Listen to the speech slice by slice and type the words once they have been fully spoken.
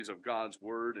Of God's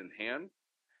Word in hand.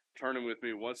 Turning with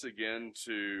me once again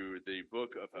to the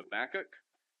book of Habakkuk.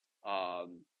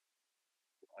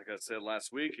 Like I said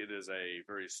last week, it is a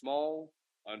very small,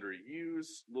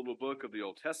 underused little book of the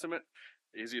Old Testament.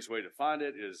 The easiest way to find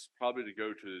it is probably to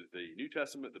go to the New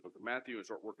Testament, the book of Matthew, and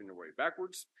start working your way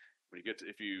backwards.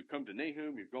 If you come to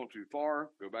Nahum, you've gone too far,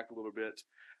 go back a little bit.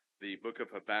 The book of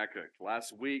Habakkuk.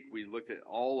 Last week, we looked at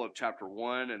all of chapter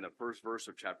 1 and the first verse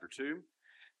of chapter 2.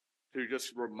 To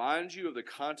just remind you of the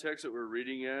context that we're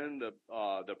reading in,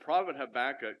 the prophet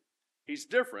Habakkuk, he's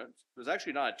different. There's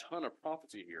actually not a ton of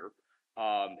prophecy here.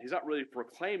 He's not really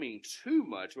proclaiming too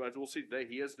much, but as we'll see today,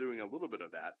 he is doing a little bit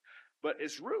of that. But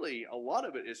it's really, a lot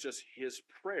of it is just his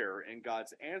prayer and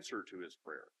God's answer to his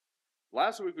prayer.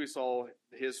 Last week we saw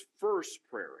his first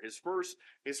prayer, his first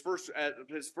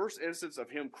instance of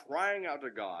him crying out to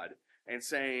God and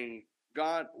saying,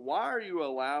 God, why are you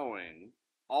allowing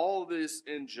all this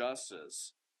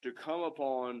injustice to come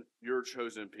upon your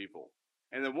chosen people?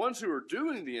 And the ones who are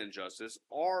doing the injustice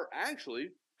are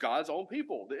actually God's own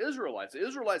people, the Israelites. The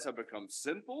Israelites have become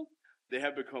sinful. They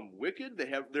have become wicked.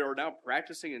 They are now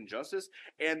practicing injustice.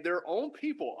 And their own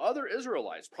people, other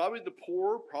Israelites, probably the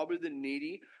poor, probably the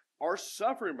needy, are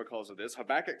suffering because of this.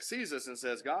 Habakkuk sees this and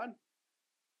says, God,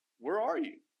 where are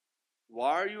you?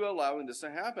 Why are you allowing this to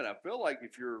happen? I feel like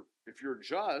if you're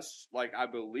just, like I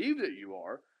believe that you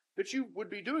are, that you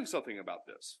would be doing something about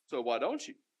this. So why don't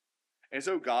you? And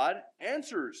so God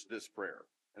answers this prayer.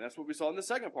 And that's what we saw in the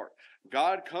second part.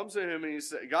 God comes to him,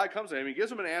 he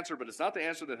gives him an answer, but it's not the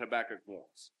answer that Habakkuk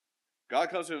wants.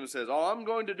 God comes to him and says, I'm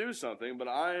going to do something, but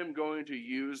I am going to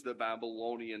use the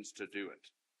Babylonians to do it.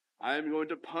 I am going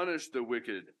to punish the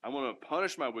wicked. I'm going to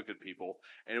punish my wicked people,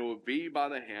 and it will be by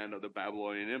the hand of the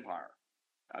Babylonian Empire.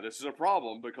 Now, this is a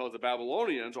problem because the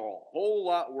Babylonians are a whole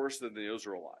lot worse than the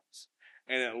Israelites.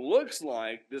 And it looks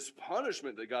like this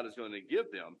punishment that God is going to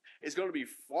give them is going to be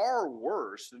far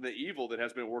worse than the evil that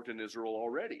has been worked in Israel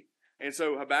already. And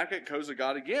so Habakkuk goes to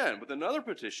God again with another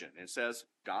petition and says,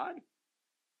 God,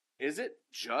 is it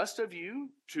just of you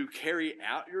to carry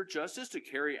out your justice, to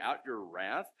carry out your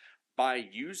wrath by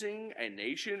using a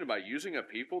nation and by using a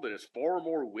people that is far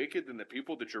more wicked than the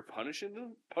people that you're punishing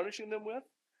them with?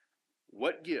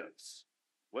 What gives?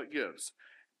 What gives?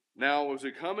 Now, as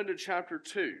we come into chapter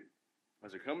 2,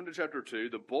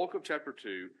 the bulk of chapter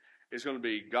 2 is going to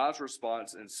be God's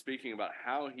response in speaking about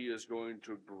how he is going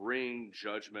to bring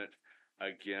judgment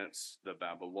against the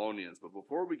Babylonians. But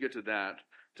before we get to that,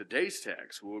 today's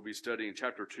text, we'll be studying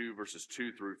chapter 2, verses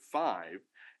 2 through 5.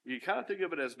 You kind of think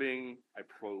of it as being a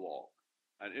prologue,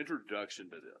 an introduction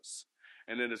to this.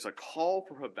 And then it's a call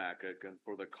for Habakkuk and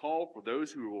for the call for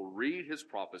those who will read his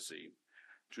prophecy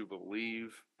to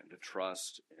believe and to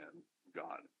trust in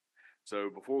God. So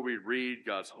before we read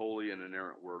God's holy and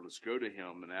inerrant word, let's go to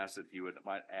him and ask that he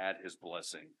might add his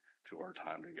blessing to our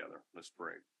time together. Let's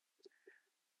pray.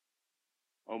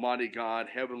 Almighty God,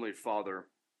 Heavenly Father,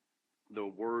 the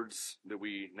words that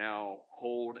we now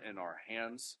hold in our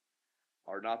hands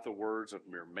are not the words of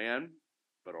mere man,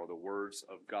 but are the words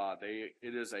of God.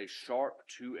 It is a sharp,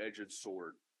 two-edged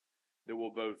sword that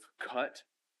will both cut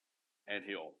and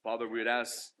heal. Father, we would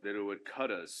ask that it would cut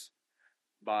us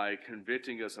by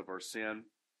convicting us of our sin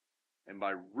and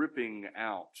by ripping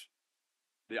out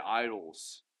the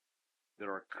idols that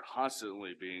are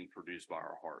constantly being produced by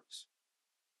our hearts.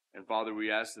 And Father, we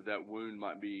ask that that wound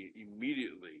might be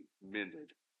immediately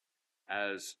mended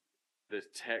as the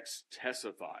text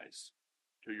testifies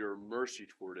to your mercy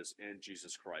toward us in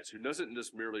Jesus Christ, who doesn't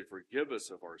just merely forgive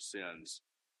us of our sins,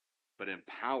 but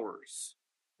empowers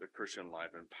the Christian life,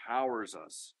 empowers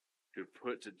us to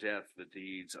put to death the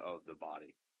deeds of the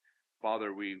body.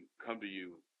 Father, we come to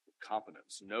you with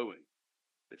confidence, knowing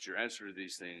that your answer to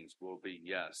these things will be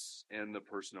yes in the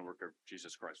person and work of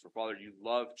Jesus Christ. For Father, you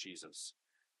love Jesus,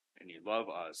 and you love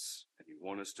us, and you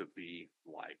want us to be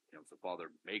like him. So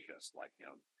Father, make us like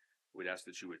him. We'd ask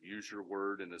that you would use your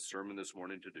word in this sermon this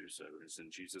morning to do so. It's in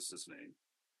Jesus' name.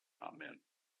 Amen.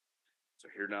 So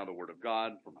hear now the word of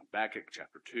God from Habakkuk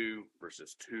chapter 2,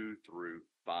 verses 2 through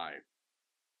 5.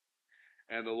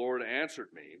 And the Lord answered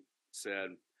me, said,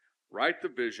 write the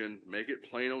vision, make it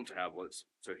plain on tablets,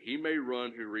 so he may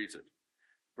run who reads it.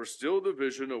 For still the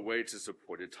vision awaits its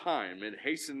appointed time, and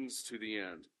hastens to the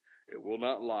end. It will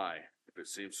not lie. If it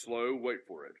seems slow, wait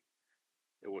for it.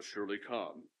 It will surely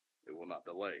come. It will not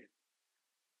delay.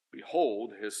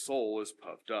 Behold, his soul is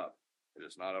puffed up. It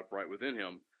is not upright within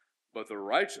him, but the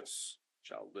righteous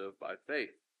shall live by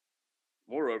faith.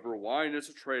 Moreover, wine is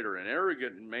a traitor, an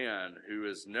arrogant man who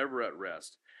is never at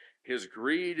rest. His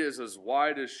greed is as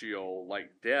wide as Sheol,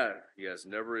 like death he has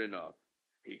never enough.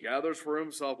 He gathers for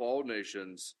himself all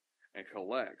nations and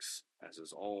collects as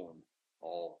his own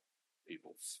all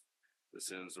peoples.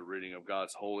 This ends the reading of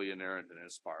God's holy, inerrant, and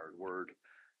inspired word.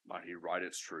 Might he write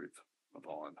its truth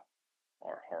upon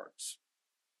our hearts.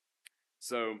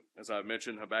 So, as I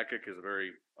mentioned, Habakkuk is a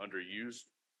very underused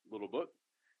little book.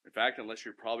 In fact, unless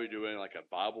you're probably doing like a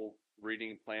Bible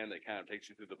reading plan that kind of takes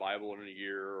you through the Bible in a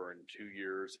year or in 2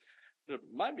 years, there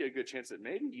might be a good chance that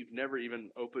maybe you've never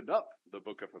even opened up the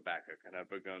book of Habakkuk and have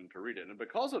begun to read it. And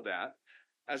because of that,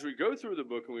 as we go through the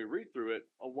book and we read through it,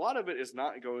 a lot of it is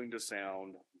not going to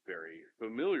sound very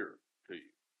familiar to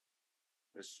you.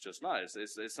 It's just not.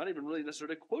 It's not even really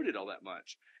necessarily quoted all that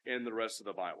much in the rest of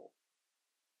the Bible.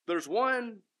 There's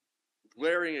one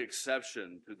glaring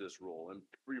exception to this rule, and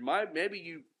maybe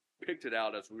you picked it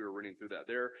out as we were reading through that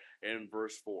there in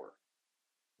verse 4.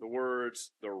 The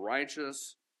words, "The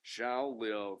righteous shall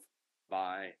live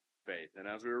by faith." And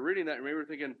as we were reading that, we were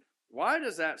thinking, why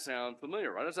does that sound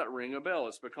familiar? Why does that ring a bell?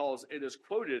 It's because it is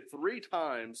quoted 3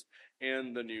 times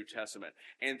in the New Testament,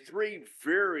 and 3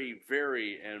 very,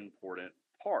 very important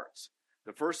parts.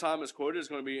 The first time it's quoted is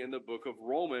going to be in the book of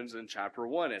Romans in chapter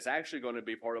 1. It's actually going to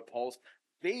be part of Paul's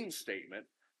theme statement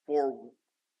for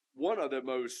one of the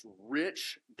most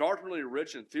rich, doctrinally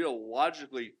rich, and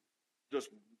theologically just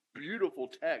beautiful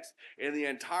texts in the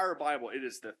entire Bible. It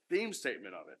is the theme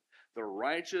statement of it. The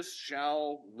righteous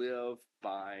shall live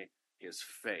by his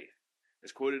faith.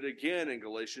 It's quoted again in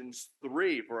Galatians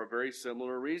 3 for a very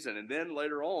similar reason, and then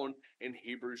later on in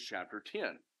Hebrews chapter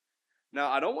 10. Now,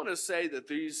 I don't want to say that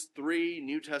these 3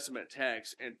 New Testament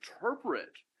texts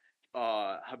interpret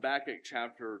Habakkuk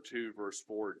chapter 2 verse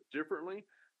 4 differently,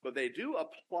 but they do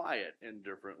apply it in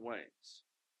different ways.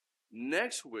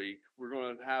 Next week, we're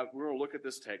going to look at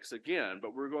this text again,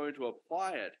 but we're going to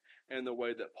apply it in the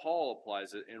way that Paul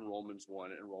applies it in Romans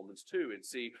 1 and Romans 2 and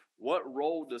see what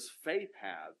role does faith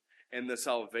have in the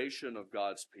salvation of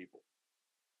God's people.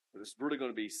 It's really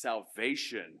going to be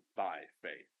salvation by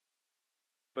faith.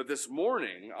 But this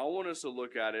morning, I want us to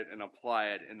look at it and apply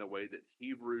it in the way that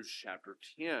Hebrews chapter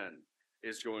 10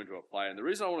 is going to apply it. And the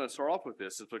reason I want to start off with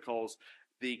this is because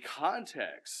the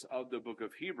context of the book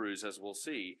of Hebrews, as we'll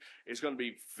see, is going to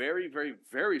be very, very,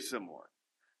 very similar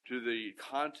to the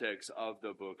context of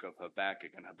the book of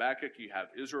Habakkuk. In Habakkuk, you have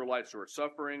Israelites who are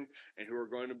suffering and who are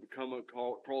going to become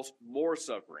across more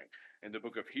suffering. In the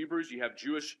book of Hebrews, you have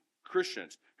Jewish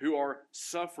Christians who are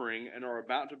suffering and are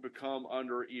about to become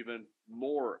under even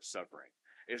more suffering.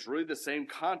 It's really the same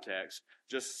context,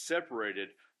 just separated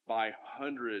by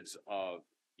hundreds of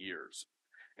years.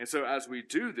 And so as we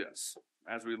do this,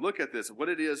 as we look at this, what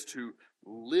it is to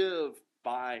live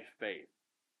by faith,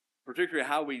 particularly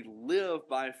how we live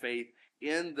by faith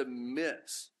in the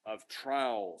midst of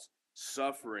trials,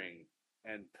 suffering,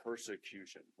 and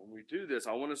persecution. When we do this,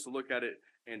 I want us to look at it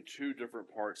in 2 different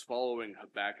parts following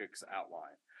Habakkuk's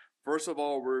outline. First of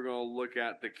all, we're going to look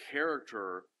at the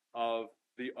character of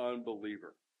the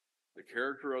unbeliever, the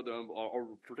character of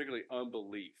or particularly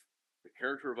unbelief, the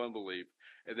character of unbelief.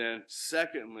 And then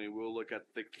secondly, we'll look at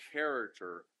the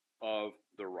character of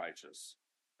the righteous,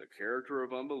 the character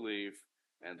of unbelief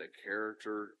and the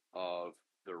character of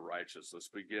the righteous. Let's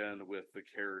begin with the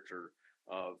character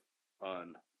of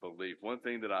unbelief. One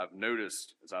thing that I've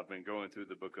noticed as I've been going through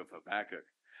the book of Habakkuk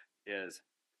is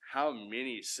how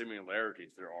many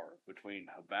similarities there are between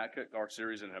Habakkuk, our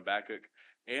series in Habakkuk,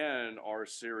 and our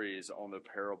series on the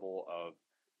parable of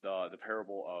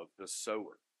the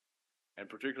sower, and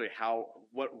particularly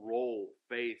what role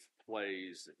faith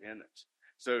plays in it.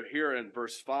 So here in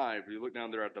verse 5, you look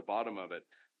down there at the bottom of it,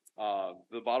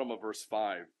 the bottom of verse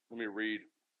 5. Let me read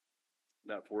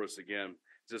that for us again.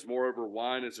 It says, "Moreover,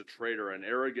 wine is a traitor, an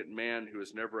arrogant man who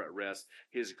is never at rest.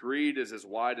 His greed is as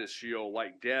wide as Sheol.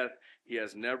 Like death, he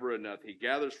has never enough. He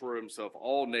gathers for himself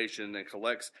all nations and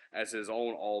collects as his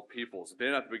own all peoples."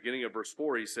 Then at the beginning of verse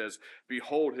 4, he says,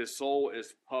 "Behold, his soul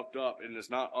is puffed up and is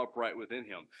not upright within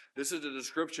him." This is a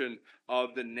description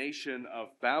of the nation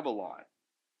of Babylon.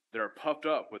 They are puffed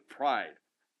up with pride.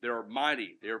 They are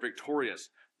mighty. They are victorious.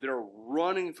 They're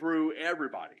running through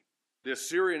everybody. The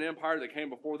Assyrian Empire that came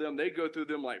before them, they go through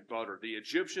them like butter. The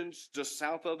Egyptians just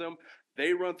south of them,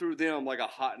 they run through them like a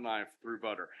hot knife through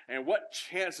butter. And what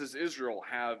chance does Israel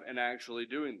have in actually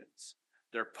doing this?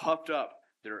 They're puffed up.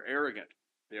 They're arrogant.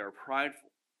 They are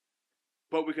prideful.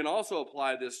 But we can also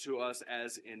apply this to us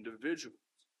as individuals,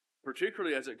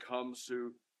 particularly as it comes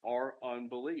to our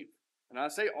unbelief. And I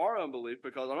say our unbelief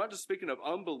because I'm not just speaking of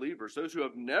unbelievers, those who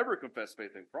have never confessed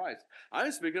faith in Christ.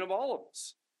 I'm speaking of all of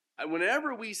us. And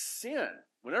whenever we sin,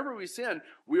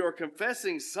 we are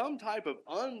confessing some type of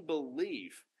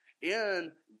unbelief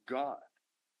in God.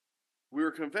 We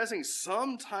were confessing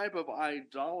some type of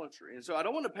idolatry. And so I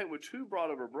don't want to paint with too broad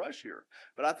of a brush here,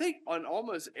 but I think on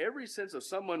almost every sense of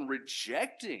someone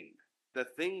rejecting the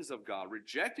things of God,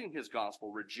 rejecting his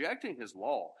gospel, rejecting his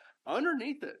law,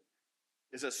 underneath it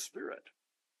is a spirit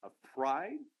of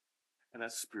pride and a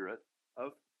spirit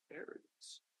of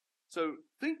arrogance. So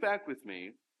think back with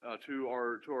me to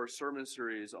our sermon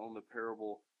series on the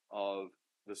parable of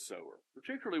the sower,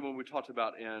 particularly when we talked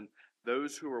about in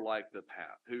those who are like the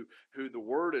path, who the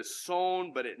word is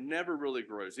sown, but it never really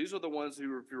grows. These are the ones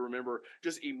who, if you remember,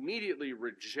 just immediately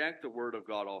reject the word of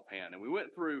God offhand. And we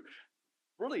went through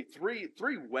really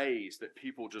three ways that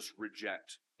people just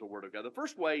reject the word of God. The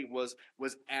first way was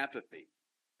apathy.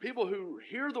 People who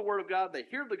hear the word of God, they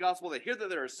hear the gospel, they hear that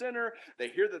they're a sinner, they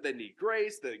hear that they need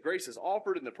grace, that grace is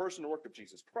offered in the person and work of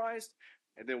Jesus Christ.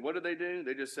 And then what do?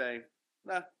 They just say,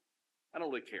 nah, I don't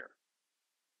really care.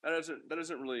 That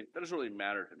doesn't really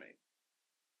matter to me.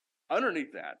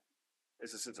 Underneath that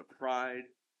is a sense of pride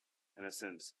and a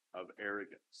sense of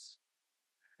arrogance.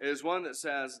 It is one that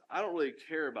says, I don't really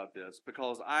care about this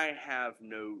because I have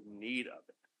no need of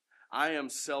it. I am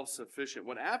self-sufficient.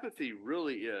 What apathy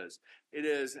really is,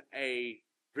 it's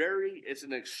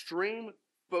an extreme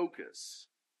focus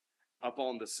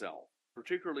upon the self,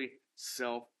 particularly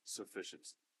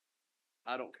self-sufficiency.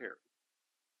 I don't care.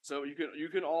 So you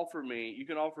can offer me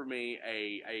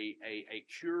a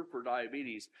cure for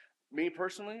diabetes. Me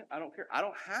personally, I don't care. I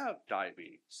don't have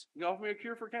diabetes. You can offer me a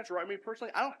cure for cancer, right? Me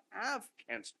personally, I don't have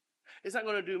cancer. It's not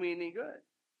going to do me any good.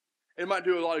 It might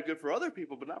do a lot of good for other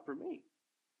people, but not for me.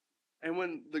 And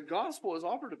when the gospel is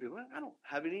offered to people, I don't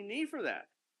have any need for that.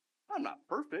 I'm not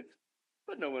perfect,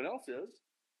 but no one else is.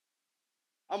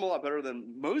 I'm a lot better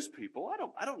than most people.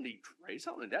 I don't need grace.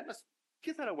 I don't need that. Let's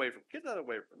get that away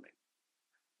from me.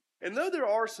 And though there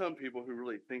are some people who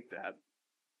really think that,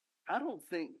 I don't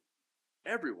think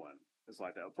everyone is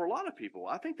like that. For a lot of people,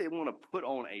 I think they want to put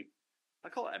on I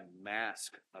call it a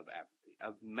mask of apathy,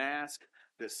 a mask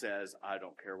that says, I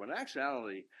don't care. When in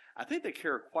actuality, I think they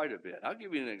care quite a bit. I'll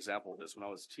give you an example of this. When I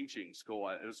was teaching school,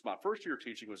 it was my first year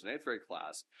teaching, it was an 8th grade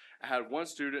class. I had one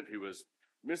student who was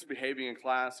misbehaving in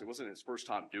class. It wasn't his first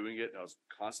time doing it. I was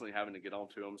constantly having to get on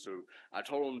to him. So I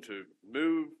told him to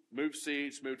move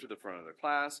seats, move to the front of the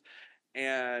class.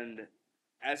 And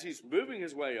as he's moving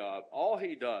his way up, all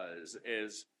he does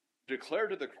is declare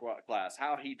to the class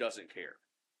how he doesn't care.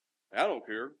 I don't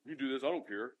care. You do this, I don't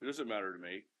care. It doesn't matter to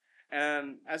me.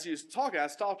 And as he was talking, I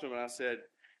stopped him and I said,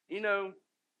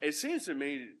 it seems to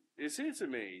me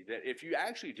that if you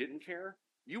actually didn't care,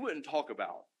 you wouldn't talk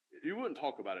about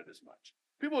it as much.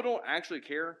 People who don't actually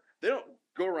care, they don't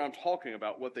go around talking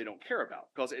about what they don't care about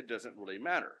because it doesn't really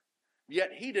matter.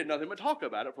 Yet he did nothing but talk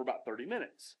about it for about 30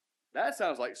 minutes. That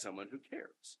sounds like someone who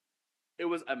cares. It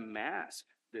was a mask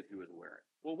that he was wearing.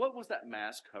 Well, what was that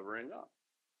mask covering up?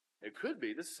 It could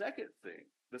be the second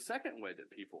way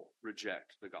that people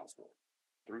reject the gospel,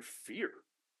 through fear.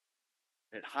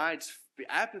 It hides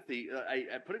apathy.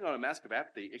 Putting on a mask of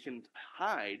apathy, it can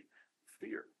hide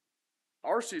fear.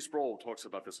 R.C. Sproul talks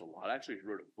about this a lot. Actually, he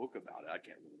wrote a book about it. I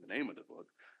can't remember the name of the book,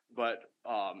 but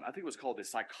I think it was called The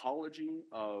Psychology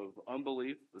of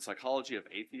Unbelief, The Psychology of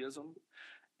Atheism.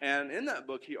 And in that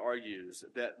book, he argues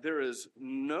that there is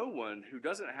no one who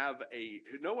doesn't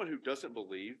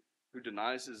believe, who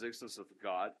denies the existence of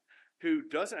God, who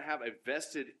doesn't have a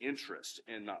vested interest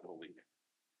in not believing.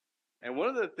 And one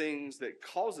of the things that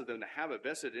causes them to have a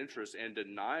vested interest in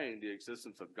denying the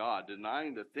existence of God,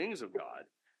 denying the things of God,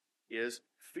 is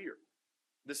fear.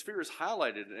 This fear is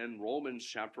highlighted in Romans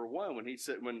chapter 1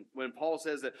 when Paul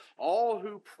says that all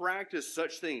who practice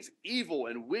such things, evil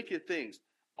and wicked things,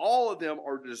 all of them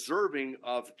are deserving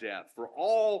of death. For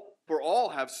all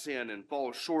have sinned and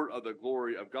fall short of the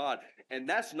glory of God. And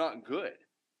that's not good.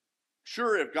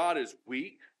 Sure, if God is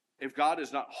weak, if God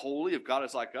is not holy, if God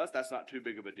is like us, that's not too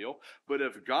big of a deal. But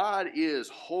if God is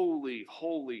holy,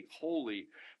 holy, holy,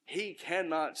 he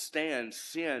cannot stand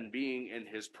sin being in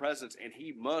his presence, and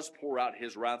he must pour out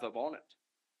his wrath upon it.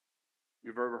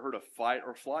 You've ever heard of fight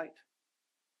or flight?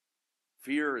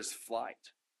 Fear is flight.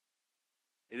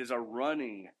 It is a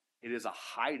running. It is a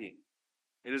hiding.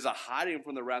 It is a hiding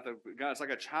from the wrath of God. It's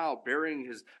like a child burying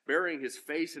his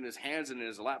face in his hands and in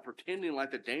his lap, pretending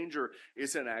like the danger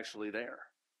isn't actually there.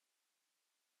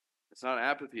 It's not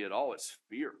apathy at all. It's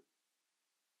fear.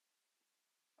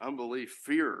 Unbelief,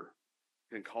 fear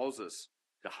can cause us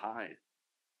to hide.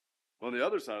 On the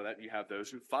other side of that, you have those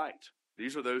who fight.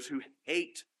 These are those who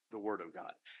hate the word of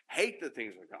God, hate the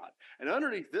things of God. And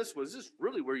underneath this is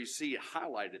really where you see it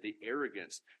highlighted, the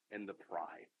arrogance and the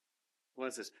pride. Well,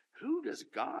 it says, who does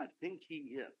God think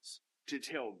he is to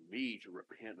tell me to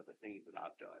repent of the things that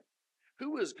I've done?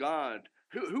 Who is God?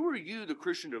 Who are you, the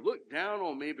Christian, to look down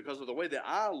on me because of the way that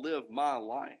I live my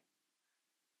life?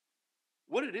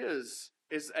 What it is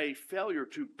a failure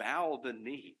to bow the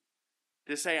knee.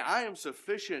 To say, I am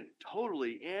sufficient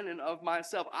totally in and of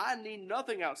myself. I need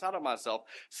nothing outside of myself,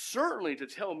 certainly to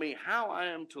tell me how I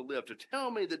am to live, to tell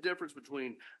me the difference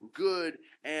between good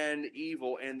and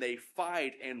evil. And they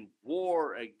fight and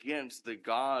war against the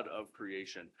God of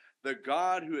creation, the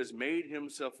God who has made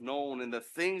himself known in the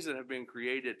things that have been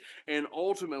created, and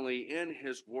ultimately in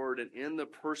his word and in the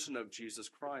person of Jesus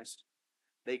Christ.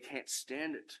 They can't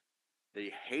stand it.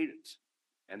 They hate it.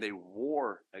 And they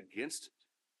war against it.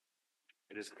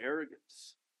 It is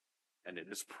arrogance, and it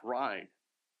is pride.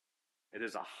 It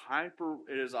is a hyper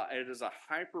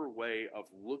way of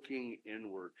looking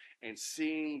inward and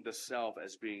seeing the self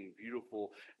as being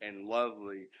beautiful and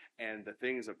lovely, and the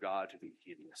things of God to be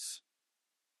hideous.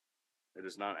 It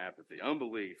is not apathy.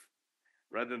 Unbelief,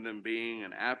 rather than being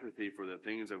an apathy for the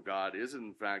things of God, is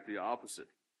in fact the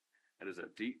opposite. It is a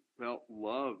deep felt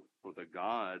love for the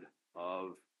God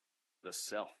of the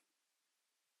self,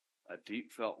 a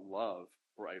deep felt love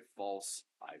for a false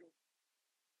idol.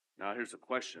 Now here's the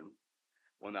question.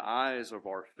 When the eyes of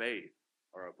our faith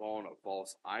are upon a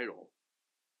false idol,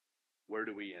 where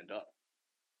do we end up?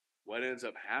 What ends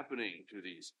up happening to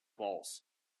these false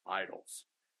idols?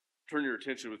 Turn your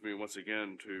attention with me once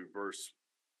again to verse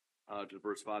 5,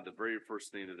 the very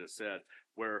first thing that is said,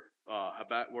 where God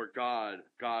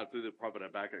through the prophet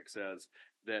Habakkuk says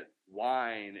that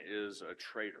wine is a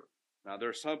traitor. Now, there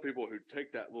are some people who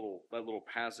take that little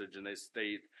passage and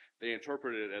they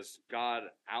interpret it as God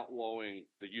outlawing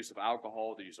the use of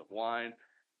alcohol, the use of wine.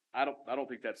 I don't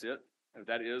think that's it. If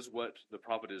that is what the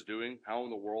prophet is doing, how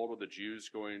in the world are the Jews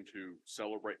going to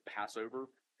celebrate Passover?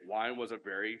 Wine was a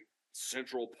very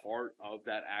central part of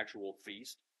that actual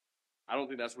feast. I don't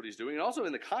think that's what he's doing. And also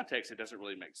in the context, it doesn't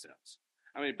really make sense.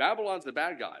 I mean, Babylon's the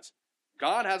bad guys.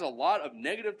 God has a lot of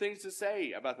negative things to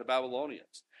say about the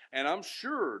Babylonians. And I'm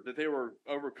sure that they were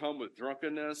overcome with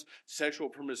drunkenness, sexual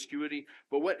promiscuity.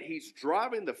 But what he's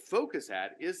driving the focus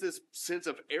at is this sense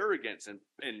of arrogance and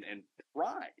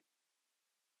pride.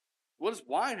 What does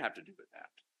wine have to do with that?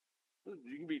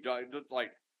 You can be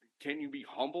like, can you be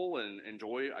humble and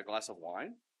enjoy a glass of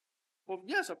wine? Well,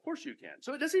 yes, of course you can.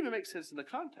 So it doesn't even make sense in the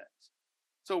context.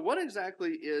 So what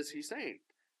exactly is he saying?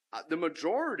 The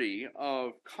majority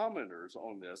of commenters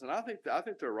on this, and I think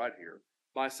they're right here,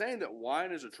 by saying that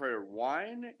wine is a traitor.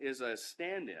 Wine is a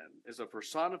stand-in, is a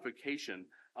personification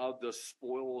of the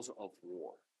spoils of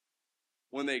war.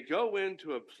 When they go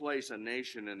into a place, a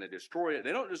nation, and they destroy it,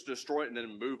 they don't just destroy it and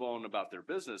then move on about their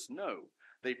business. No,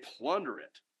 they plunder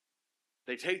it.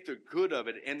 They take the good of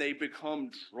it and they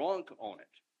become drunk on it.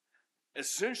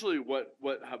 Essentially, what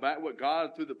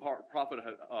God through the prophet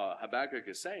Habakkuk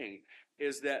is saying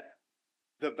is that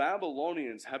the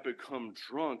Babylonians have become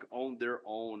drunk on their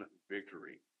own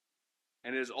victory.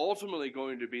 And it is ultimately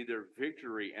going to be their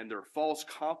victory and their false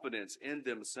confidence in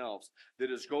themselves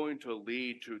that is going to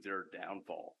lead to their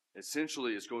downfall.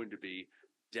 Essentially, it's going to be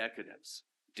decadence,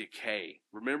 decay.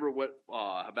 Remember what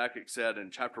Habakkuk said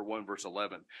in chapter 1, verse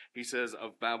 11. He says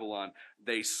of Babylon,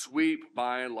 they sweep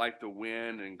by like the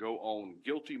wind and go on,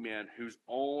 guilty men whose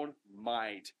own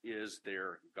might is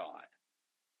their God.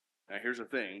 Now, here's the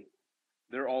thing.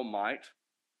 Their own might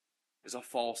is a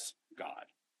false god.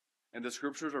 And the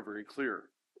scriptures are very clear.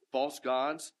 False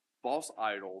gods, false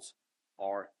idols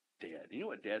are dead. You know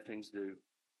what dead things do?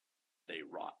 They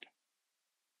rot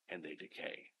and they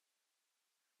decay.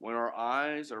 When our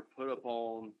eyes are put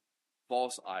upon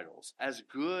false idols, as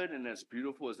good and as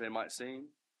beautiful as they might seem,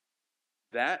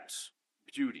 that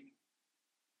beauty,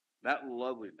 that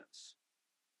loveliness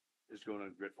is going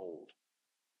to get old.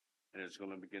 And it's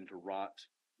going to begin to rot.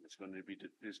 It's going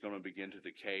to begin to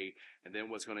decay. And then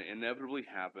what's going to inevitably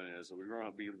happen is that we're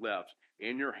going to be left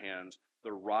in your hands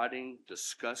the rotting,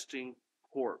 disgusting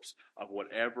corpse of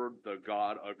whatever the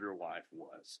God of your life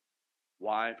was.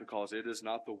 Why? Because it is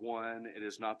not the one, it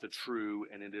is not the true,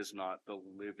 and it is not the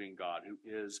living God who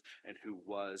is and who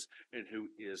was and who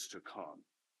is to come.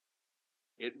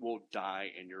 It will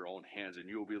die in your own hands, and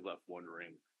you will be left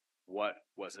wondering, what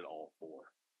was it all for?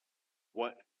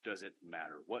 What does it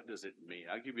matter? What does it mean?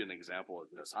 I'll give you an example of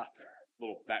this. A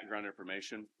little background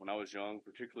information. When I was young,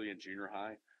 particularly in junior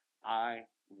high, I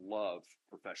loved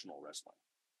professional wrestling.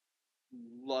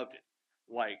 Loved it.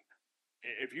 Like,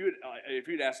 if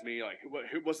you'd asked me, like,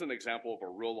 what's an example of a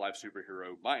real life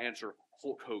superhero? My answer,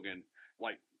 Hulk Hogan.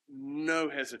 Like, no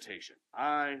hesitation.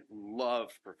 I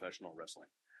loved professional wrestling.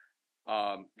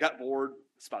 Got bored.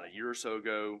 It's about a year or so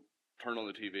ago. Turned on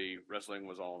the TV. Wrestling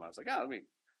was on. I was like,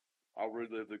 I'll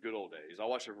relive the good old days. I'll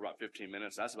watch it for about 15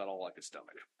 minutes. That's about all I could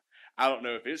stomach. I don't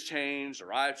know if it's changed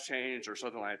or I've changed or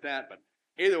something like that, but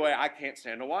either way, I can't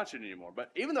stand to watch it anymore.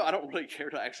 But even though I don't really care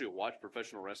to actually watch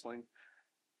professional wrestling,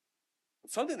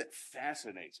 something that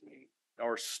fascinates me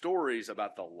are stories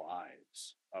about the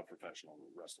lives of professional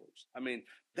wrestlers. I mean,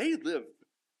 they live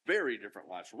very different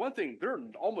lives. For one thing, they're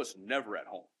almost never at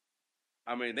home.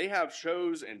 I mean, they have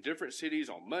shows in different cities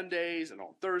on Mondays and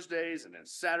on Thursdays and then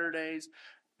Saturdays.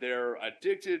 They're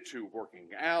addicted to working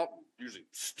out, using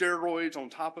steroids on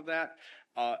top of that.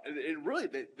 It really,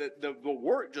 the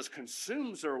work just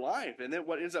consumes their life. And then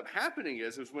what ends up happening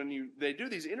is when they do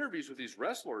these interviews with these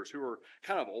wrestlers who are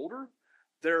kind of older,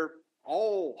 they're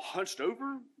all hunched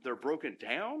over, they're broken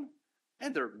down,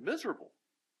 and they're miserable.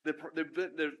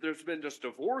 There's been just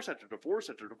divorce after divorce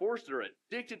after divorce. They're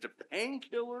addicted to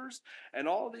painkillers and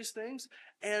all of these things,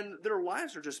 and their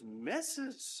lives are just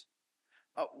messes.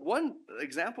 One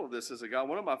example of this is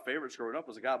one of my favorites growing up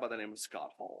was a guy by the name of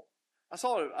Scott Hall. I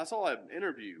saw an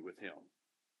interview with him.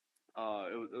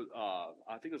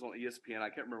 I think it was on ESPN. I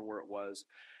can't remember where it was,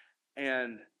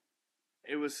 and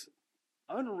it was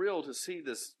unreal to see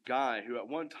this guy who at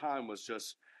one time was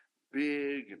just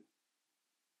big and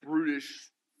brutish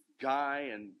guy,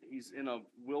 and he's in a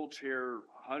wheelchair,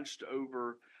 hunched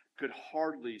over, could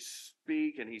hardly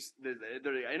speak, and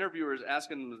the interviewer is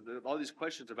asking him all these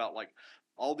questions about like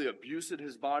all the abuse that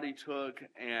his body took,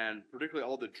 and particularly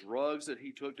all the drugs that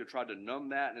he took to try to numb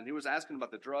that. And he was asking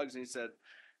about the drugs, and he said,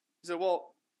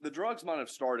 well, the drugs might have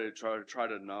started to try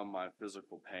to numb my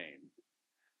physical pain.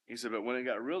 He said, but when it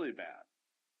got really bad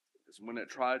is when it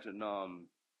tried to numb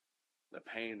the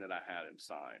pain that I had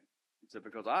inside. He said,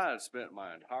 because I had spent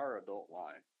my entire adult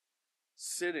life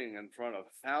sitting in front of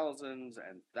thousands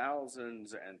and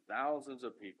thousands and thousands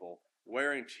of people,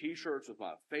 wearing T-shirts with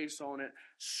my face on it,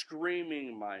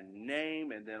 screaming my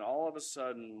name, and then all of a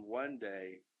sudden, one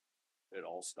day, it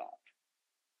all stopped.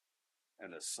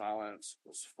 And the silence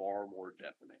was far more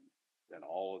deafening than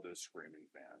all of those screaming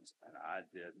fans, and I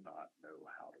did not know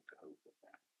how to cope with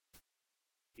that.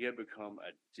 He had become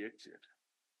addicted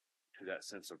to that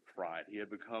sense of pride. He had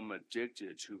become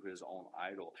addicted to his own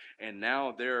idol. And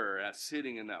now they're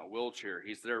sitting in that wheelchair.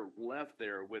 He's there, left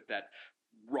there with that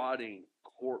rotting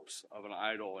corpse of an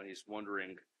idol, and he's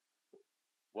wondering,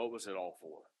 what was it all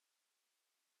for?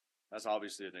 That's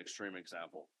obviously an extreme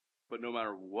example. But no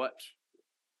matter what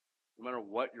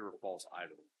your false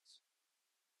idol is,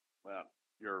 well,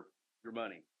 your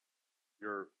money,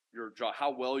 your job,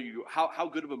 how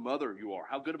good of a mother you are,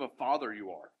 how good of a father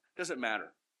you are, doesn't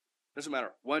matter. Doesn't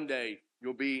matter. One day,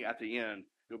 you'll be at the end,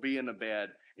 you'll be in the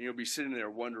bed, and you'll be sitting there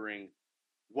wondering,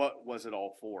 what was it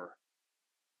all for?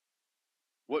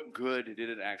 What good did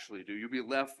it actually do? You'll be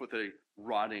left with a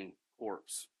rotting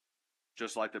corpse,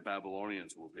 just like the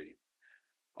Babylonians will be.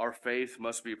 Our faith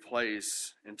must be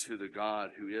placed into the God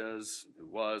who is, who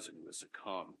was, and who is to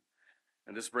come.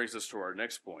 And this brings us to our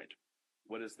next point.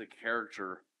 What is the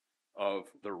character of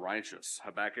the righteous?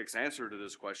 Habakkuk's answer to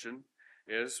this question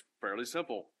is fairly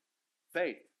simple.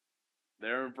 Faith.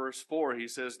 There in verse 4, he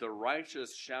says, the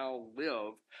righteous shall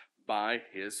live by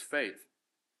his faith.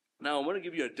 Now, I want to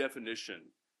give you a definition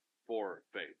for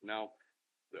faith. Now,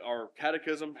 our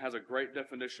catechism has a great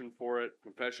definition for it.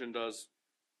 Confession does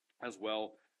as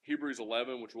well. Hebrews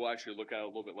 11, which we'll actually look at a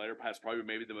little bit later, has probably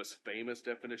maybe the most famous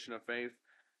definition of faith.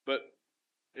 But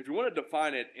if you want to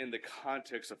define it in the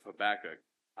context of Habakkuk,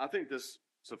 I think this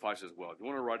suffices well. If you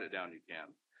want to write it down, you can.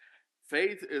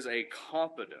 Faith is a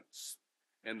confidence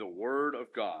in the Word of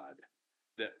God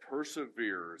that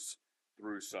perseveres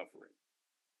through suffering.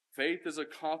 Faith is a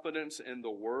confidence in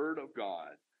the Word of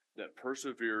God that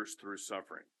perseveres through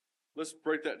suffering. Let's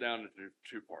break that down into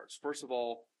two parts. First of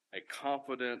all, a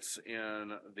confidence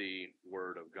in the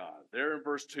Word of God. There in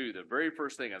verse 2, the very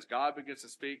first thing, as God begins to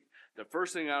speak, the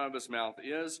first thing out of his mouth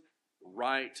is,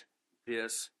 write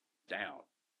this down.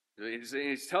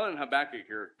 He's telling Habakkuk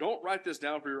here, don't write this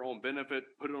down for your own benefit.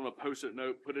 Put it on a Post-it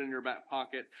note. Put it in your back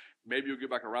pocket. Maybe you'll get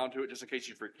back around to it just in case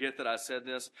you forget that I said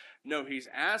this. No, he's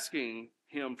asking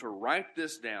him to write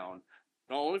this down,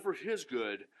 not only for his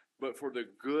good, but for the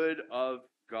good of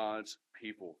God's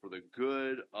people, for the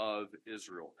good of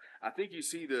Israel. I think you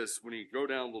see this when you go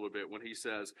down a little bit, when he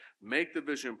says, make the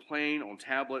vision plain on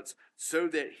tablets so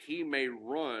that he may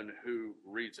run who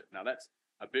reads it. Now that's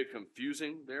a bit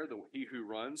confusing there, the he who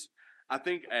runs. I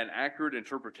think an accurate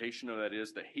interpretation of that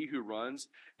is that he who runs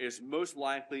is most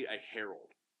likely a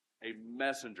herald, a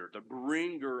messenger, the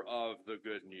bringer of the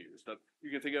good news.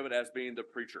 You can think of it as being the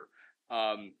preacher.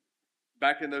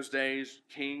 Back in those days,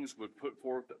 kings would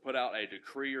put out a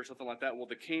decree or something like that. Well,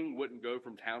 the king wouldn't go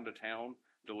from town to town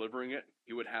delivering it.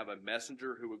 He would have a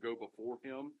messenger who would go before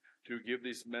him to give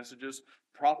these messages.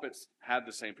 Prophets had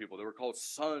the same people. They were called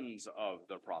sons of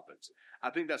the prophets. I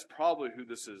think that's probably who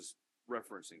this is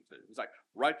referencing to. It's like,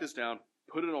 write this down,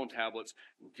 put it on tablets,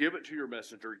 give it to your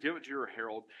messenger, give it to your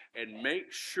herald, and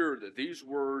make sure that these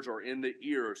words are in the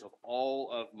ears of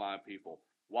all of my people.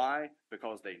 Why?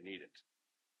 Because they need it.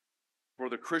 For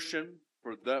the Christian,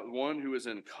 for that one who is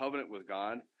in covenant with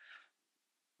God,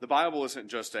 the Bible isn't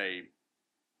just a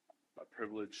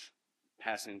privilege,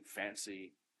 passing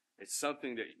fancy. It's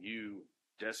something that you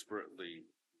desperately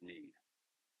need.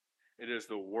 It is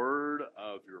the word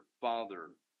of your Father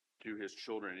to his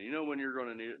children. And you know when you're going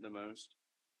to need it the most?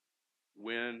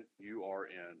 When you are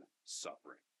in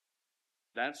suffering.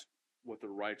 That's what the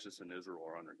righteous in Israel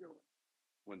are undergoing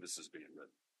when this is being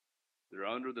written. They're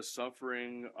under the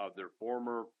suffering of their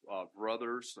former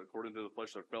brothers, according to the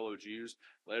flesh, their fellow Jews.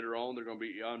 Later on, they're going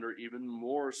to be under even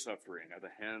more suffering at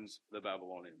the hands of the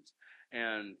Babylonians.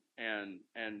 And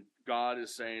God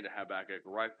is saying to Habakkuk,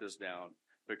 write this down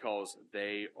because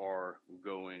they are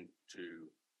going to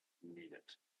need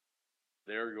it.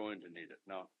 They're going to need it.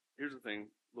 Now, here's the thing,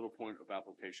 little point of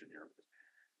application here.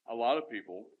 A lot of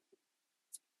people,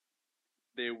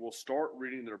 they will start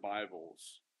reading their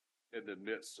Bibles in the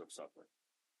midst of suffering,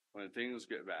 when things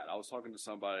get bad. I was talking to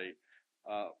somebody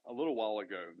a little while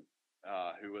ago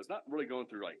who was not really going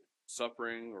through like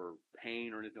suffering or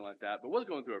pain or anything like that, but was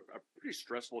going through a pretty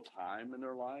stressful time in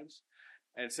their lives,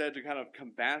 and said to kind of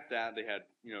combat that, they had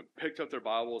picked up their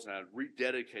Bibles and had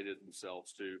rededicated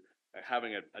themselves to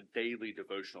having a daily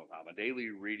devotional time, a daily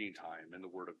reading time in the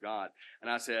Word of God. And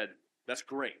I said, that's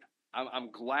great.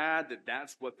 I'm glad that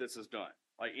that's what this has done.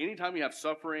 Like anytime you have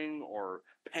suffering or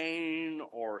pain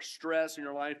or stress in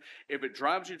your life, if it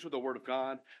drives you to the Word of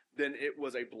God, then it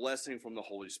was a blessing from the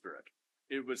Holy Spirit.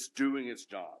 It was doing its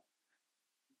job.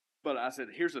 But I said,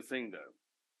 here's the thing though.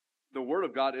 The Word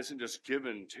of God isn't just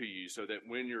given to you so that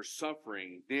when you're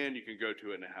suffering, then you can go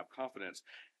to it and have confidence.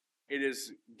 It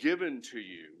is given to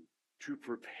you to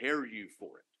prepare you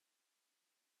for it.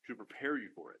 To prepare you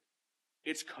for it.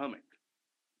 It's coming.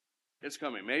 It's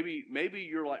coming. Maybe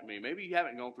you're like me. Maybe you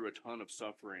haven't gone through a ton of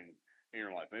suffering in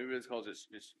your life. Maybe it's because it's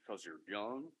because you're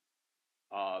young.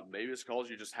 Maybe it's because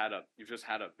you've just had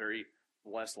a very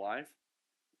blessed life.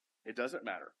 It doesn't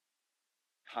matter.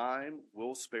 Time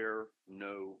will spare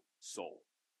no soul.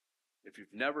 If you've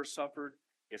never suffered,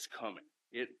 it's coming.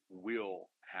 It will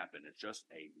happen. It's just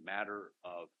a matter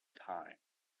of time.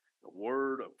 The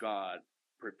Word of God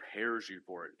prepares you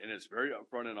for it, and it's very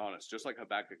upfront and honest, just like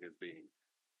Habakkuk is being.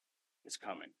 It's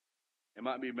coming. It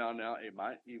might be about now. It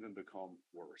might even become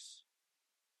worse.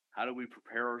 How do we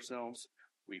prepare ourselves?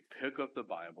 We pick up the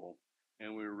Bible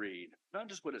and we read not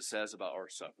just what it says about our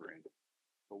suffering,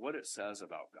 but what it says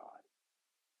about God.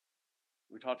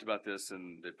 We talked about this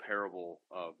in the parable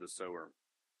of the sower.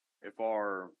 If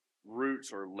our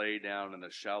roots are laid down in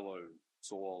the shallow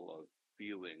soil of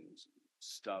feelings,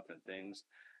 stuff, and things,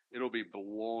 it'll be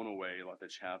blown away like the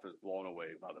chaff is blown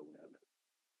away by the wind.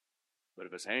 But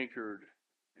if it's anchored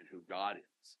in who God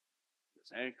is, if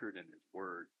it's anchored in His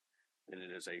Word, then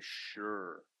it is a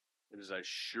sure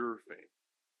faith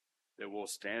that will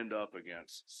stand up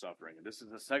against suffering. And this is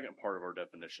the second part of our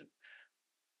definition.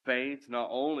 Faith not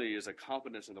only is a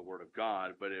confidence in the Word of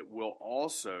God, but it will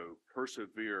also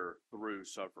persevere through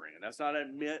suffering. And that's not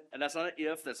an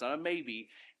if, that's not a maybe.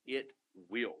 It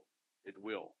will. It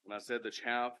will. When I said the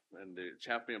chaff and the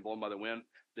chaff being blown by the wind,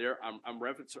 there I'm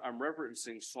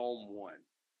referencing Psalm 1.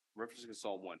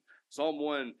 Psalm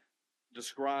 1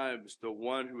 describes the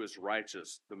one who is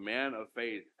righteous, the man of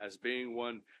faith, as being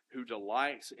one who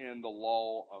delights in the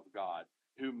law of God,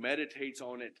 who meditates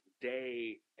on it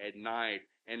day and night,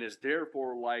 and is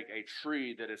therefore like a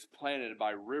tree that is planted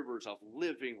by rivers of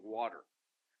living water.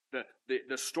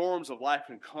 The storms of life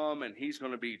can come, and he's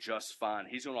going to be just fine.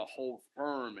 He's going to hold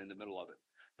firm in the middle of it.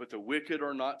 But the wicked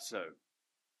are not so.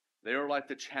 They are like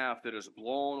the chaff that is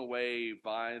blown away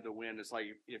by the wind. It's like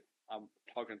if I'm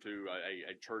talking to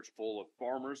a church full of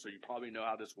farmers, so you probably know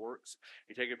how this works.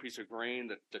 You take a piece of grain,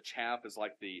 the chaff is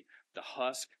like the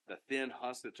husk, the thin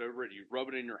husk that's over it. You rub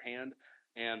it in your hand,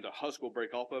 and the husk will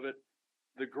break off of it.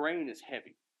 The grain is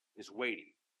heavy, it's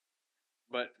weighty.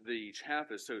 But the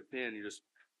chaff is so thin, you just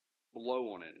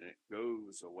blow on it and it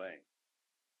goes away.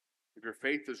 If your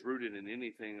faith is rooted in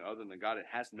anything other than God, it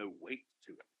has no weight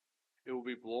to it. It will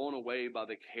be blown away by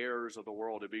the cares of the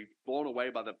world. It'll be blown away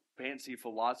by the fancy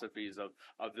philosophies of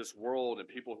this world and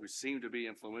people who seem to be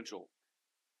influential.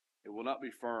 It will not be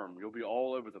firm. You'll be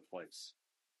all over the place.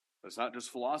 But it's not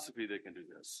just philosophy that can do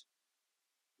this.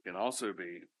 It can also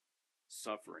be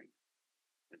suffering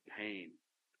and pain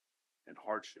and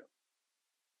hardship,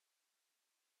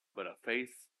 but a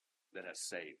faith that has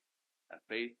saved, a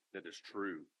faith that is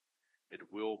true.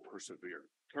 It will persevere.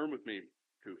 Turn with me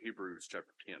to Hebrews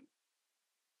chapter 10.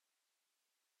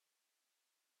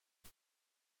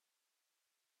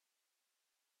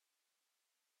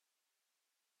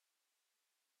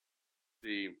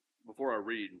 Before I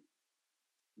read,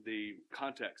 the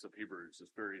context of Hebrews is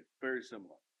very, very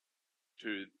similar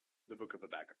to the book of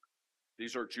Habakkuk.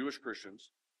 These are Jewish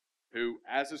Christians who,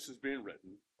 as this is being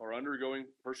written, are undergoing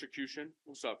persecution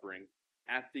and suffering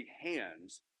at the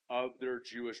hands of their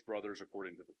Jewish brothers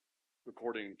according to the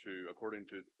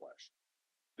flesh.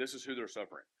 This is who they're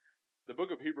suffering. The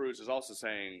book of Hebrews is also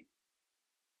saying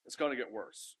it's going to get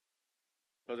worse.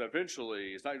 Because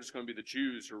eventually, it's not just going to be the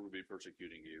Jews who will be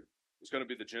persecuting you. It's going to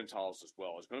be the Gentiles as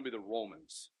well. It's going to be the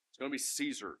Romans. It's going to be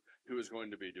Caesar who is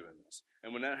going to be doing this.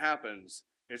 And when that happens,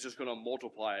 it's just going to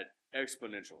multiply it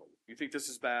exponentially. You think this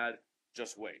is bad?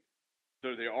 Just wait.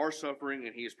 So they are suffering,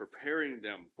 and he is preparing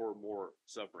them for more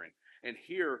suffering. And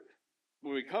here,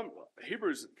 when we come,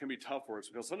 Hebrews can be tough for us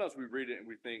because sometimes we read it and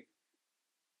we think,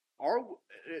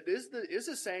 is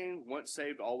the saying, once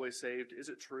saved, always saved? Is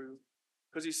it true?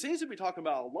 Because he seems to be talking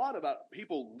about a lot about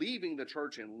people leaving the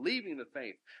church and leaving the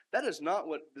faith. That is not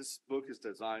what this book is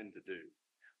designed to do.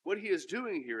 What he is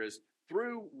doing here is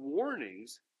through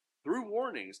warnings,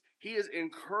 he is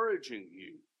encouraging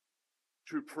you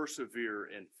to persevere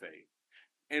in faith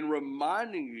and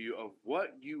reminding you of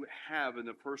what you have in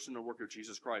the person and work of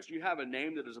Jesus Christ. You have a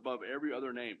name that is above every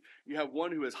other name. You have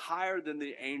one who is higher than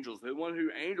the angels, the one who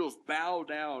angels bow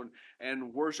down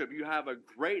and worship. You have a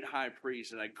great high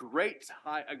priest and a great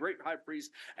high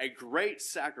priest, a great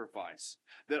sacrifice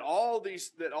that all the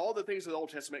things of the Old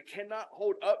Testament cannot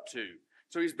hold up to.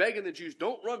 So he's begging the Jews,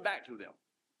 don't run back to them.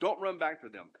 Don't run back to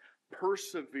them.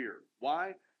 Persevere.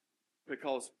 Why?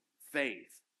 Because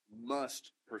faith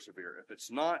must persevere. If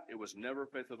it's not, it was never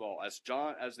faith at all. As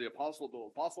the apostle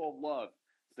of love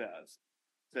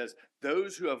says,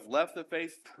 those who have left the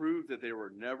faith prove that they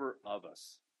were never of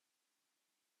us.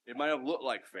 It might have looked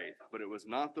like faith, but it was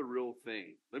not the real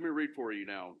thing. Let me read for you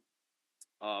now.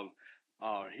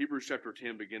 Hebrews chapter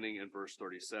 10, beginning in verse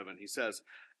 37. He says,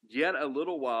 "Yet a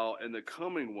little while, and the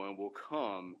coming one will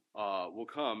come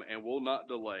and will not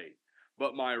delay.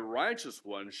 But my righteous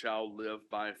one shall live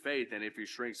by faith, and if he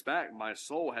shrinks back, my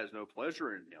soul has no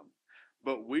pleasure in him.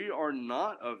 But we are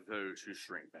not of those who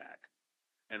shrink back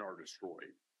and are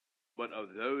destroyed, but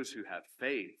of those who have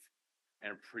faith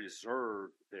and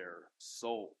preserve their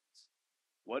souls."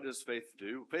 What does faith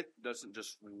do? Faith doesn't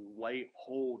just lay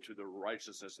hold to the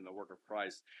righteousness and the work of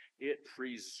Christ. It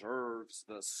preserves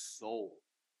the soul.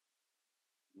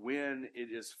 When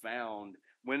it is found,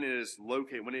 when it is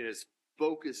located, when it is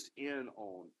focused in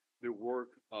on the work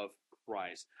of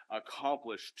Christ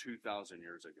accomplished 2,000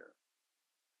 years ago.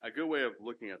 A good way of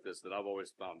looking at this that I've always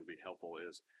found to be helpful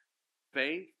is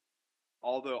faith,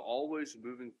 although always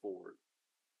moving forward,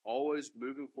 always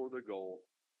moving for the goal,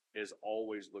 is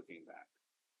always looking back.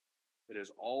 It is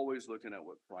always looking at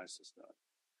what Christ has done.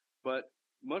 But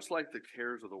much like the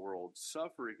cares of the world,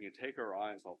 suffering can take our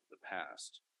eyes off the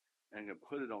past and can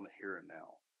put it on the here and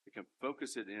now. It can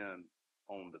focus it in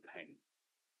on the pain.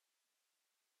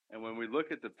 And when we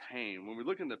look at the pain, when we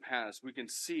look in the past, we can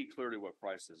see clearly what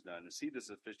Christ has done and see the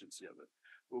sufficiency of it.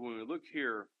 But when we look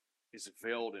here, it's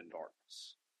veiled in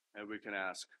darkness. And we can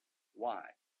ask, why?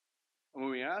 And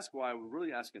when we ask why, we're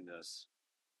really asking this,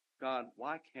 God,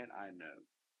 why can't I know?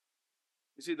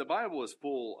 You see, the Bible is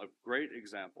full of great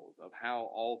examples of how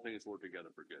all things work together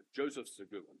for good. Joseph's a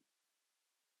good one.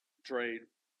 Betrayed,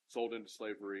 sold into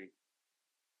slavery,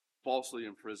 falsely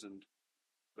imprisoned.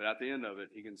 But at the end of it,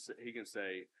 he can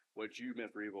say, what you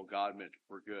meant for evil, God meant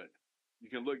for good. You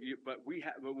can look, but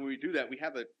when we do that, we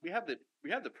have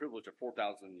the privilege of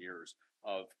 4,000 years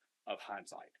of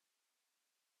hindsight.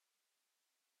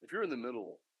 If you're in the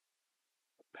middle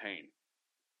of pain,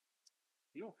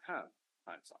 you don't have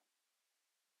hindsight.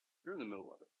 You're in the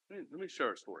middle of it. Let me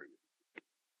share a story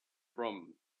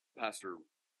from Pastor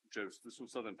Joe. This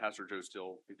was something Pastor Joe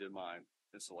Still, he did my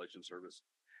installation service,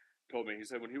 told me. He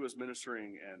said when he was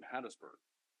ministering in Hattiesburg,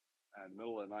 in the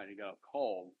middle of the night, he got a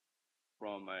call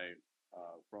from a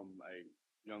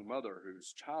young mother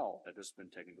whose child had just been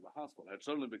taken to the hospital, had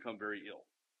suddenly become very ill.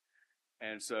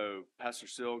 And so Pastor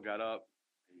Still got up,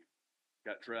 he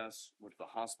got dressed, went to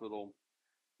the hospital.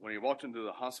 When he walked into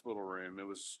the hospital room, it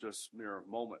was just mere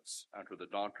moments after the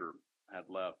doctor had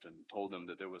left and told them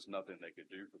that there was nothing they could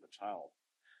do for the child.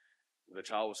 The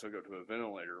child was hooked up to a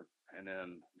ventilator, and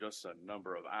in just a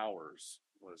number of hours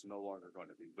was no longer going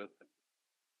to be with them.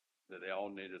 That they all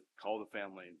needed to call the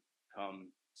family,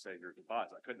 come Savior goodbyes.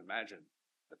 I couldn't imagine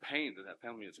the pain that that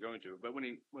family is going through. But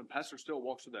when Pastor Still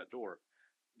walks through that door,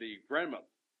 the grandmother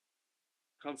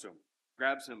comes to him,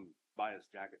 grabs him by his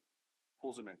jacket,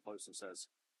 pulls him in close, and says,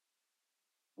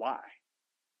 "Why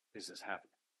is this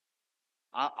happening?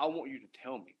 I want you to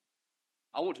tell me.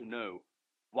 I want to know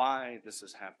why this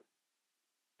is happening."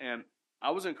 And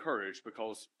I was encouraged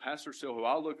because Pastor Still, who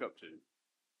I look up to,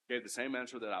 gave the same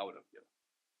answer that I would have given.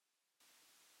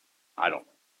 I don't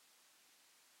know.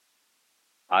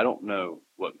 I don't know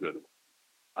what good.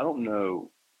 I don't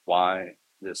know why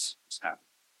this is happening.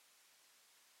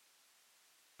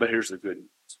 But here's the good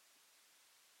news.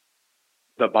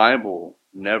 The Bible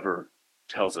never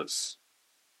tells us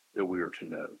that we are to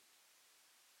know.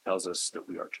 It tells us that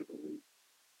we are to believe.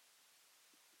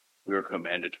 We are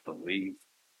commanded to believe,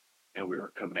 and we are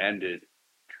commanded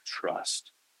to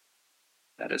trust.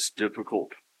 That is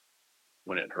difficult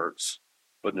when it hurts.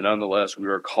 But nonetheless, we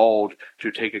are called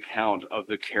to take account of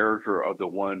the character of the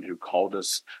one who called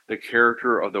us, the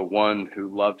character of the one who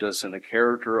loved us, and the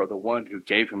character of the one who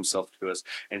gave himself to us,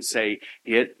 and say,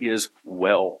 "It is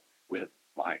well with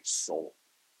my soul."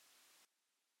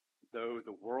 Though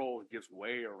the world gives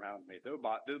way around me, though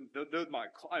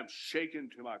I'm shaken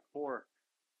to my core,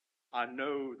 I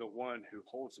know the one who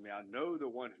holds me. I know the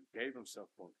one who gave himself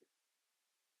for me.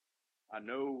 I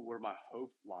know where my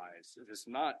hope lies. It is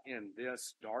not in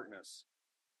this darkness.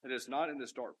 It is not in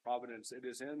this dark providence. It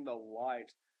is in the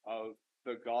light of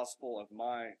the gospel of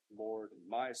my Lord,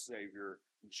 my Savior,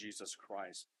 Jesus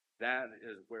Christ. That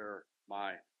is where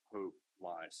my hope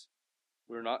lies.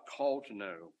 We're not called to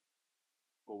know,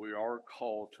 but we are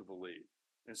called to believe.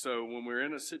 And so when we're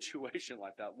in a situation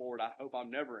like that, Lord, I hope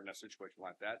I'm never in a situation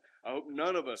like that. I hope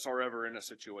none of us are ever in a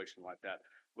situation like that.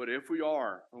 But if we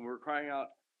are, and we're crying out,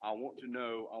 "I want to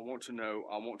know, I want to know,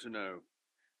 I want to know,"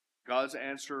 God's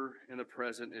answer in the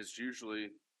present is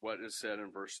usually what is said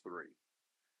in verse 3.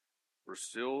 For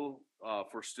still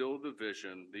the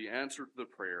vision, the answer to the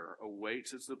prayer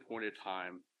awaits its appointed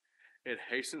time. It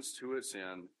hastens to its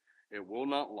end. It will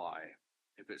not lie.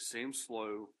 If it seems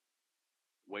slow,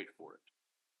 wait for it.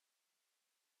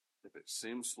 If it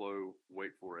seems slow,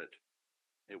 wait for it.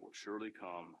 It will surely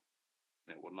come,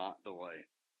 and it will not delay.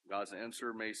 God's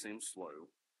answer may seem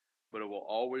slow, but it will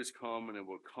always come, and it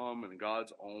will come in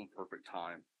God's own perfect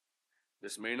time.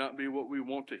 This may not be what we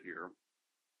want to hear,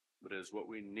 but it is what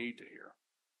we need to hear,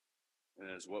 and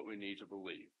it is what we need to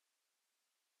believe.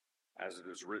 As it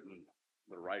is written,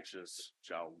 the righteous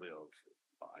shall live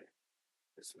by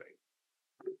his faith.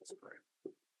 Let's pray.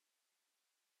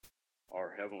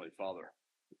 Our Heavenly Father,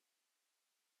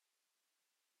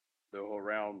 though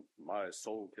around my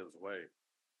soul gives way,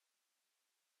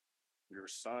 your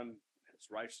Son, his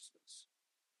righteousness,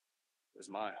 is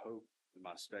my hope and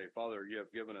my stay. Father, you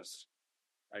have given us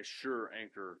a sure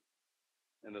anchor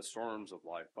in the storms of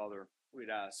life. Father, we'd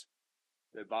ask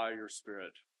that by your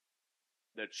Spirit,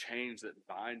 that chains that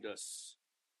bind us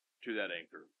to that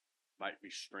anchor might be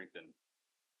strengthened,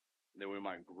 that we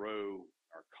might grow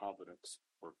our confidence.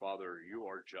 For Father, you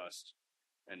are just,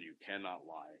 and you cannot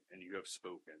lie, and you have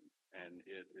spoken, and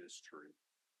it is true.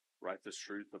 Write this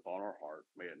truth upon our heart.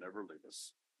 May it never leave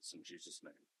us. It's in Jesus'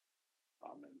 name.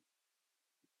 Amen.